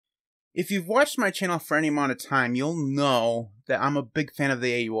If you've watched my channel for any amount of time, you'll know that I'm a big fan of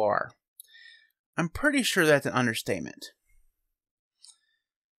the AUR. I'm pretty sure that's an understatement.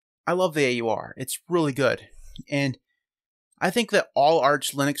 I love the AUR. It's really good. And I think that all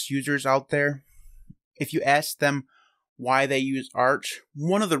Arch Linux users out there, if you ask them why they use Arch,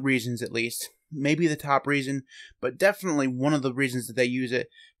 one of the reasons at least, maybe the top reason, but definitely one of the reasons that they use it,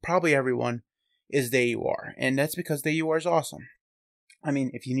 probably everyone, is the AUR. And that's because the AUR is awesome. I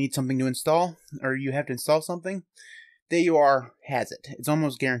mean, if you need something to install, or you have to install something, the AUR has it. It's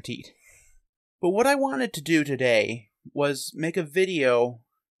almost guaranteed. But what I wanted to do today was make a video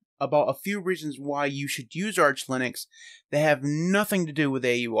about a few reasons why you should use Arch Linux that have nothing to do with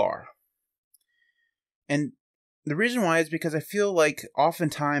AUR. And the reason why is because I feel like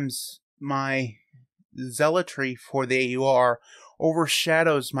oftentimes my zealotry for the AUR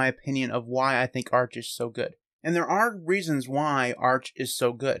overshadows my opinion of why I think Arch is so good. And there are reasons why Arch is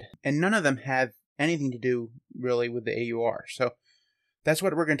so good, and none of them have anything to do really with the AUR. So that's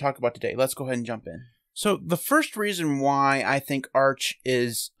what we're going to talk about today. Let's go ahead and jump in. So the first reason why I think Arch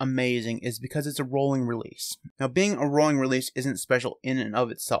is amazing is because it's a rolling release. Now, being a rolling release isn't special in and of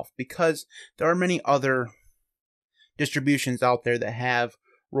itself, because there are many other distributions out there that have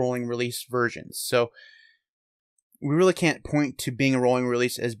rolling release versions. So we really can't point to being a rolling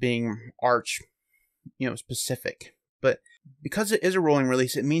release as being Arch, specific. But because it is a rolling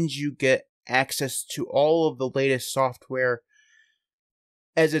release, it means you get access to all of the latest software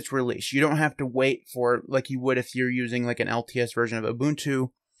as it's released. You don't have to wait for it like you would if you're using like an LTS version of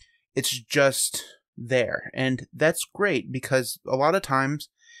Ubuntu. It's just there. And that's great because a lot of times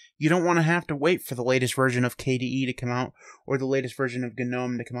you don't want to have to wait for the latest version of KDE to come out or the latest version of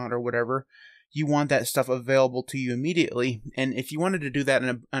GNOME to come out or whatever. You want that stuff available to you immediately. And if you wanted to do that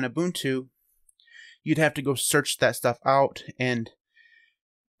on Ubuntu, you'd have to go search that stuff out and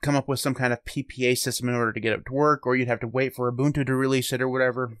come up with some kind of PPA system in order to get it to work, or you'd have to wait for Ubuntu to release it or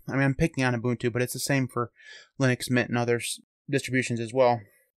whatever. I mean, I'm picking on Ubuntu, but it's the same for Linux Mint and other distributions as well.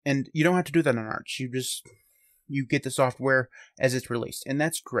 And you don't have to do that on Arch. You get the software as it's released, and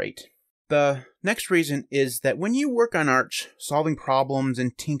that's great. The next reason is that when you work on Arch, solving problems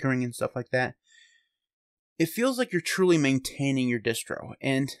and tinkering and stuff like that, it feels like you're truly maintaining your distro.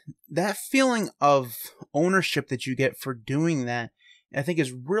 And that feeling of ownership that you get for doing that, I think,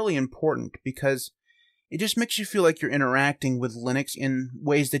 is really important because it just makes you feel like you're interacting with Linux in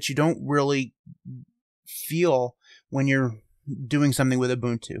ways that you don't really feel when you're doing something with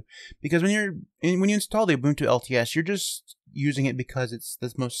Ubuntu. Because when you install the Ubuntu LTS, you're just using it because it's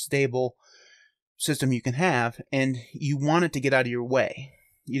the most stable system you can have, and you want it to get out of your way.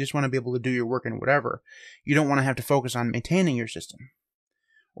 You just want to be able to do your work and whatever. You don't want to have to focus on maintaining your system.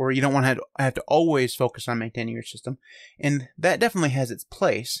 Or you don't want to have to always focus on maintaining your system. And that definitely has its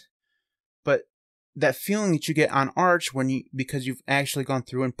place. But that feeling that you get on Arch because you've actually gone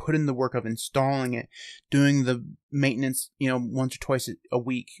through and put in the work of installing it, doing the maintenance, once or twice a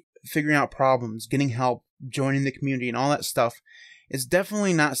week, figuring out problems, getting help, joining the community and all that stuff, is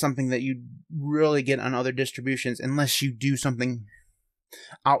definitely not something that you really get on other distributions unless you do something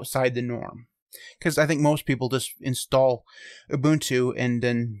outside the norm. Because I think most people just install Ubuntu and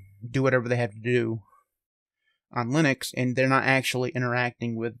then do whatever they have to do on Linux, and they're not actually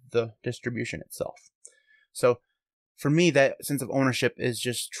interacting with the distribution itself. So for me, that sense of ownership is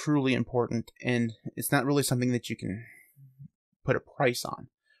just truly important, and it's not really something that you can put a price on,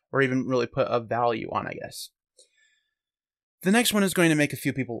 or even really put a value on, I guess. The next one is going to make a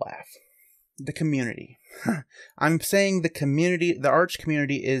few people laugh. The community. I'm saying the Arch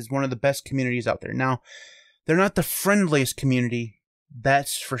community is one of the best communities out there. Now, they're not the friendliest community,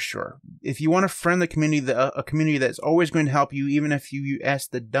 that's for sure. If you want to friend the community, a community that's always going to help you, even if you ask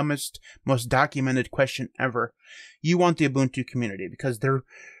the dumbest, most documented question ever, you want the Ubuntu community because they're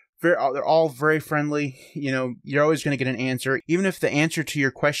all very friendly. You're always going to get an answer. Even if the answer to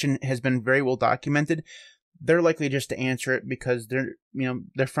your question has been very well documented, they're likely just to answer it because they're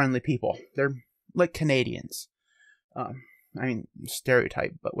friendly people. They're like Canadians.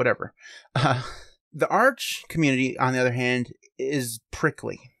 Stereotype, but whatever. The Arch community, on the other hand, is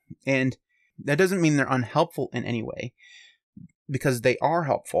prickly. And that doesn't mean they're unhelpful in any way, because they are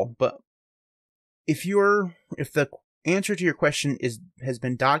helpful. But if the answer to your question has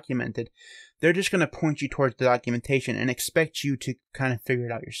been documented, they're just going to point you towards the documentation and expect you to kind of figure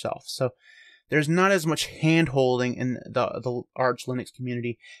it out yourself. So there's not as much hand-holding in the Arch Linux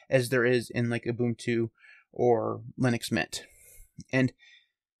community as there is in like Ubuntu or Linux Mint. And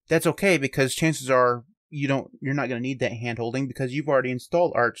that's okay, because chances are you're not going to need that hand-holding because you've already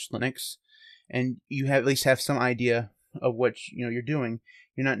installed Arch Linux and you at least have some idea of what you're doing.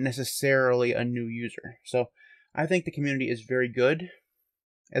 you're not necessarily a new user. So I think the community is very good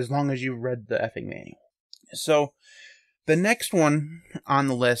as long as you've read the effing manual. So the next one on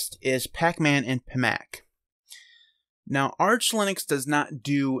the list is Pacman and PMAC. Now, Arch Linux does not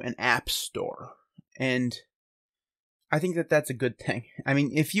do an app store, and I think that that's a good thing. I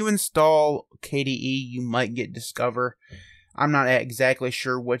mean, if you install KDE, you might get Discover. I'm not exactly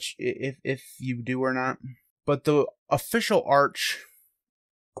sure which, if you do or not. But the official Arch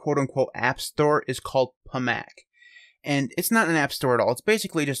quote-unquote app store is called PMAC. And it's not an app store at all. It's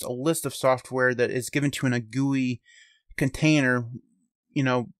basically just a list of software that is given to you in a GUI container, you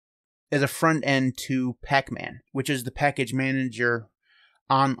know, as a front end to Pacman, which is the package manager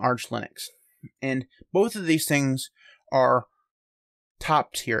on Arch Linux. And both of these things are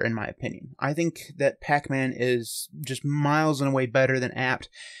top tier in my opinion. I think that Pacman is just miles and away better than apt.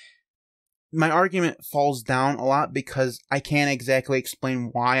 My argument falls down a lot because I can't exactly explain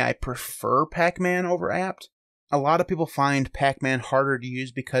why I prefer Pacman over apt. A lot of people find Pacman harder to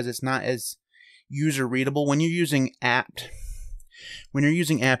use because it's not as user readable. When you're using apt,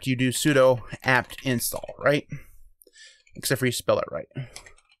 you do sudo apt install, right? Except for you spell it right.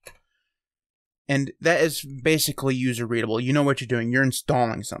 And that is basically user readable. You know what you're doing. You're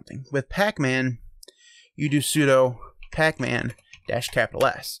installing something. With Pacman, you do sudo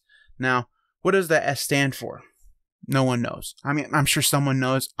pacman-S. Now, what does that S stand for? No one knows. I mean, I'm sure someone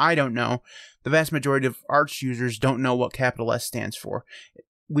knows. I don't know. The vast majority of Arch users don't know what S stands for.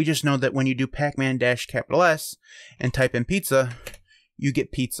 We just know that when you do pacman-S and type in pizza, you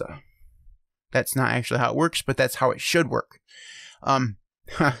get pizza. That's not actually how it works, but that's how it should work.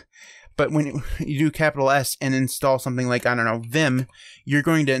 But when you do S and install something like, I don't know, Vim, you're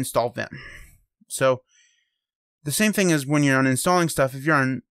going to install Vim. So the same thing as when you're uninstalling stuff. If you're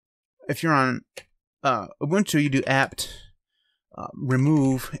on Ubuntu, you do apt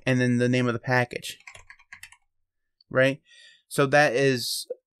remove and then the name of the package, right? So that is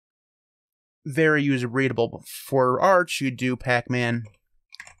very user readable. For Arch, you do pacman-s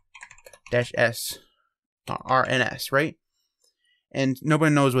rns, right? And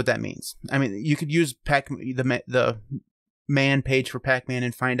nobody knows what that means. I mean, you could use the man page for Pacman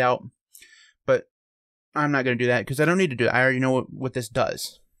and find out, but I'm not going to do that because I don't need to do it. I already know what this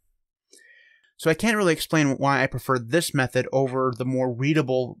does. So I can't really explain why I prefer this method over the more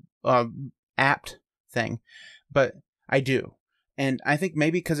readable apt thing, but I do. And I think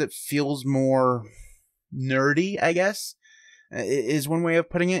maybe because it feels more nerdy, I guess, is one way of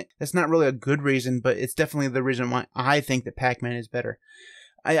putting it. That's not really a good reason, but it's definitely the reason why I think that Pacman is better.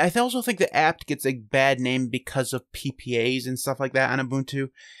 I also think that apt gets a bad name because of PPAs and stuff like that on Ubuntu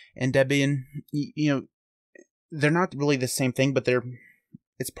and Debian. You know, they're not really the same thing, but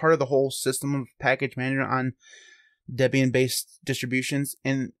it's part of the whole system of package management on Debian-based distributions,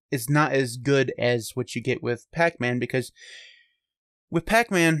 and it's not as good as what you get with Pacman, because with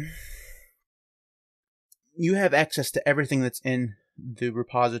Pacman, you have access to everything that's in the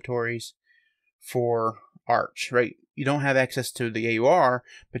repositories for Arch, right? You don't have access to the AUR,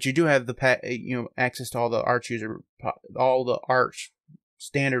 but you do have the access to all the Arch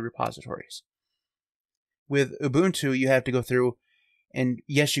standard repositories. With Ubuntu, you have to go through, and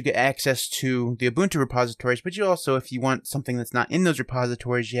yes, you get access to the Ubuntu repositories, but you also, if you want something that's not in those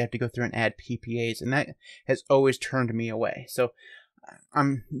repositories, you have to go through and add PPAs, and that has always turned me away. So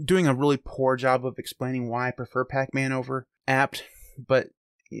I'm doing a really poor job of explaining why I prefer Pacman over apt, but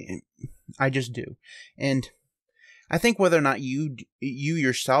I just do. And I think whether or not you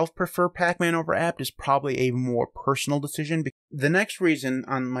yourself prefer Pacman over apt is probably a more personal decision. The next reason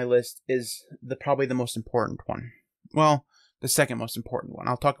on my list is probably the most important one. Well, the second most important one.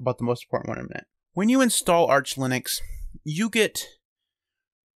 I'll talk about the most important one in a minute. When you install Arch Linux, you get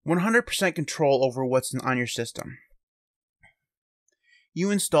 100% control over what's on your system. You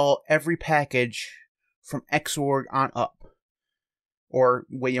install every package from Xorg on up, or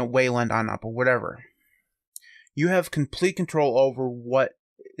Wayland on up, or whatever. You have complete control over what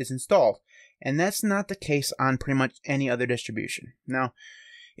is installed, and that's not the case on pretty much any other distribution. Now,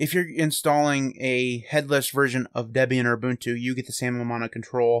 if you're installing a headless version of Debian or Ubuntu, you get the same amount of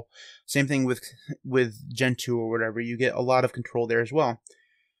control. Same thing with Gentoo or whatever. You get a lot of control there as well.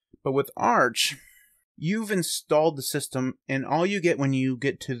 But with Arch, you've installed the system, and all you get when you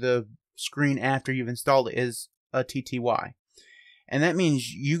get to the screen after you've installed it is a TTY. And that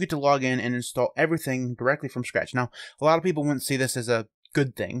means you get to log in and install everything directly from scratch. Now, a lot of people wouldn't see this as a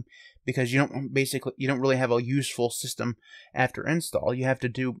good thing, because you don't really have a useful system after install. You have to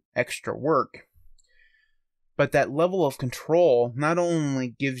do extra work. But that level of control not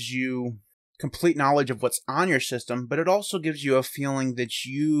only gives you complete knowledge of what's on your system, but it also gives you a feeling that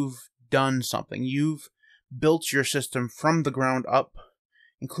you've done something. You've built your system from the ground up,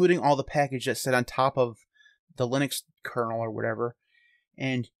 including all the package that sit on top of the Linux kernel or whatever,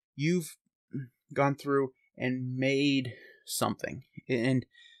 and you've gone through and made something. And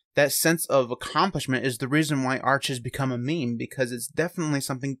that sense of accomplishment is the reason why Arch has become a meme, because it's definitely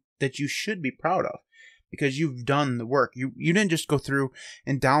something that you should be proud of, because you've done the work. You didn't just go through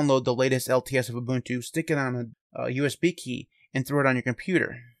and download the latest LTS of Ubuntu, stick it on a USB key, and throw it on your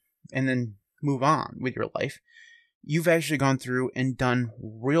computer, and then move on with your life. You've actually gone through and done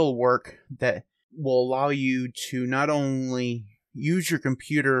real work that will allow you to not only use your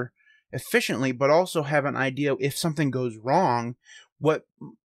computer efficiently, but also have an idea if something goes wrong, what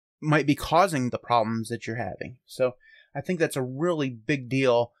might be causing the problems that you're having. So I think that's a really big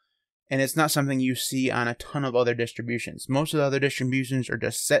deal, and it's not something you see on a ton of other distributions. Most of the other distributions are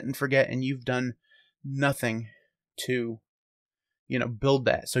just set and forget, and you've done nothing to, build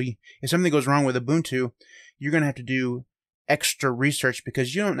that. So if something goes wrong with Ubuntu, you're going to have to do extra research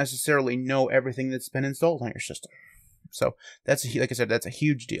because you don't necessarily know everything that's been installed on your system. So that's, like I said, that's a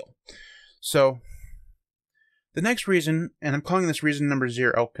huge deal. So the next reason, and I'm calling this reason number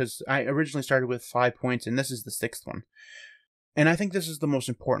 0 because I originally started with 5 points and this is the 6th one. And I think this is the most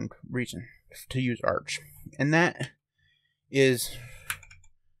important reason to use Arch. And that is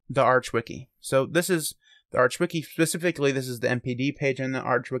the Arch Wiki. So this is the Arch Wiki. Specifically, this is the MPD page in the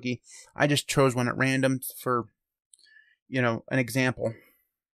Arch Wiki. I just chose one at random for, an example.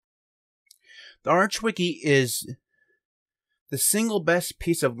 The Arch Wiki is the single best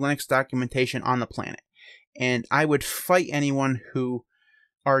piece of Linux documentation on the planet. And I would fight anyone who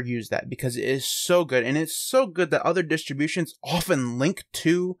argues that, because it is so good. And it's so good that other distributions often link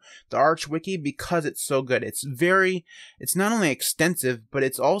to the Arch Wiki because it's so good. It's not only extensive, but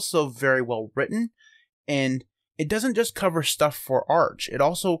it's also very well written. And it doesn't just cover stuff for Arch. It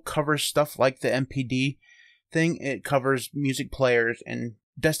also covers stuff like the MPD thing. It covers music players and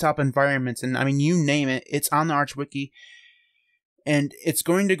desktop environments. And I mean, you name it, it's on the Arch Wiki. And it's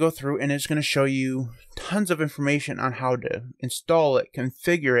going to go through and it's going to show you tons of information on how to install it,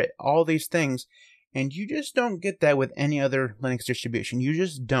 configure it, all these things. And you just don't get that with any other Linux distribution. You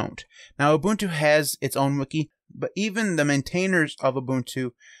just don't. Now, Ubuntu has its own wiki, but even the maintainers of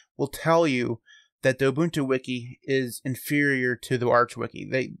Ubuntu will tell you that the Ubuntu wiki is inferior to the Arch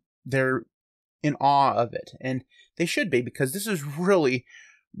wiki. They're in awe of it. And they should be, because this is really,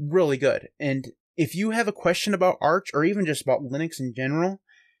 really good. And if you have a question about Arch, or even just about Linux in general,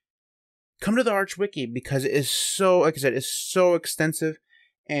 come to the Arch Wiki, because it is so, like I said, it's so extensive.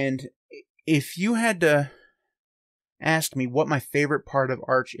 And if you had to ask me what my favorite part of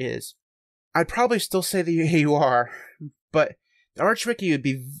Arch is, I'd probably still say the AUR, but the Arch Wiki would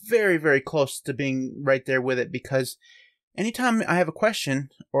be very, very close to being right there with it, because anytime I have a question,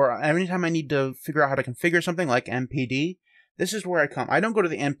 or anytime I need to figure out how to configure something like MPD, this is where I come. I don't go to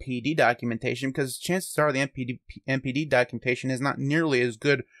the MPD documentation, because chances are the MPD documentation is not nearly as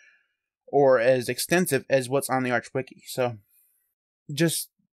good or as extensive as what's on the Arch Wiki. So just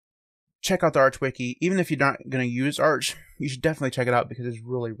check out the Arch Wiki. Even if you're not going to use Arch, you should definitely check it out, because it's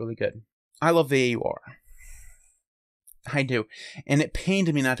really, really good. I love the AUR. I do. And it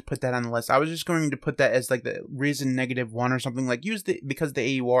pained me not to put that on the list. I was just going to put that as like the reason -1 or something, like because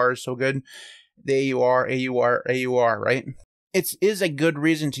the AUR is so good. The AUR, right? It is a good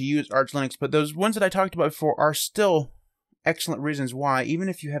reason to use Arch Linux, but those ones that I talked about before are still excellent reasons why, even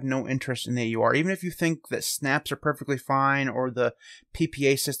if you have no interest in the AUR, even if you think that snaps are perfectly fine, or the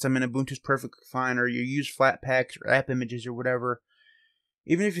PPA system in Ubuntu is perfectly fine, or you use Flatpaks or app images or whatever,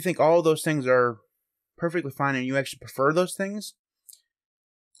 even if you think all those things are perfectly fine and you actually prefer those things,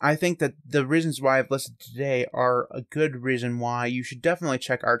 I think that the reasons why I've listed today are a good reason why you should definitely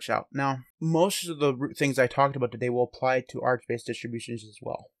check Arch out. Now, most of the things I talked about today will apply to Arch-based distributions as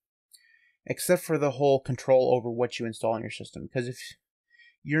well, except for the whole control over what you install in your system. Because if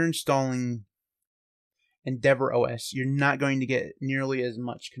you're installing Endeavor OS, you're not going to get nearly as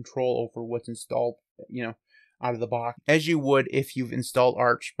much control over what's installed, out of the box as you would if you've installed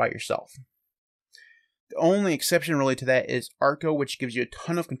Arch by yourself. The only exception really to that is Arco, which gives you a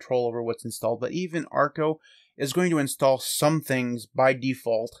ton of control over what's installed. But even Arco is going to install some things by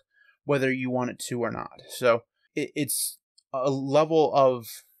default, whether you want it to or not. So it's a level of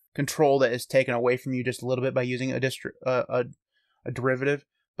control that is taken away from you just a little bit by using a derivative.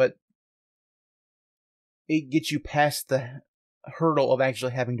 But it gets you past the hurdle of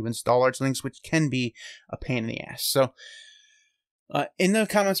actually having to install Arch Linux, which can be a pain in the ass. So in the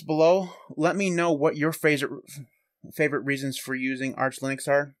comments below, let me know what your favorite reasons for using Arch Linux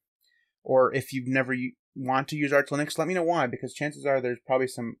are. Or if you've never want to use Arch Linux, let me know why, because chances are there's probably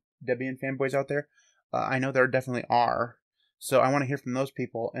some Debian fanboys out there. I know there definitely are. So I want to hear from those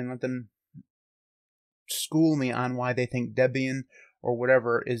people and let them school me on why they think Debian or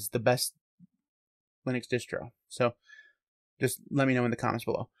whatever is the best Linux distro. So just let me know in the comments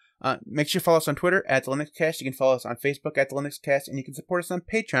below. Make sure you follow us on Twitter at the LinuxCast. You can follow us on Facebook at the LinuxCast, and you can support us on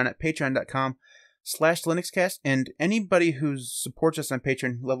Patreon at patreon.com/LinuxCast. And anybody who supports us on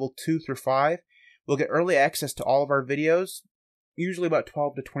Patreon level 2 through 5 will get early access to all of our videos, usually about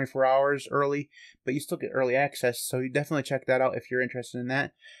 12 to 24 hours early, but you still get early access, so you definitely check that out if you're interested in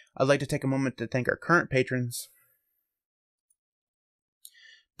that. I'd like to take a moment to thank our current patrons: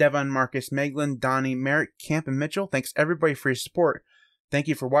 Devon, Marcus, Meglin, Donnie, Marek, Camp, and Mitchell. Thanks everybody for your support. Thank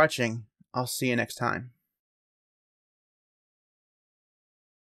you for watching. I'll see you next time.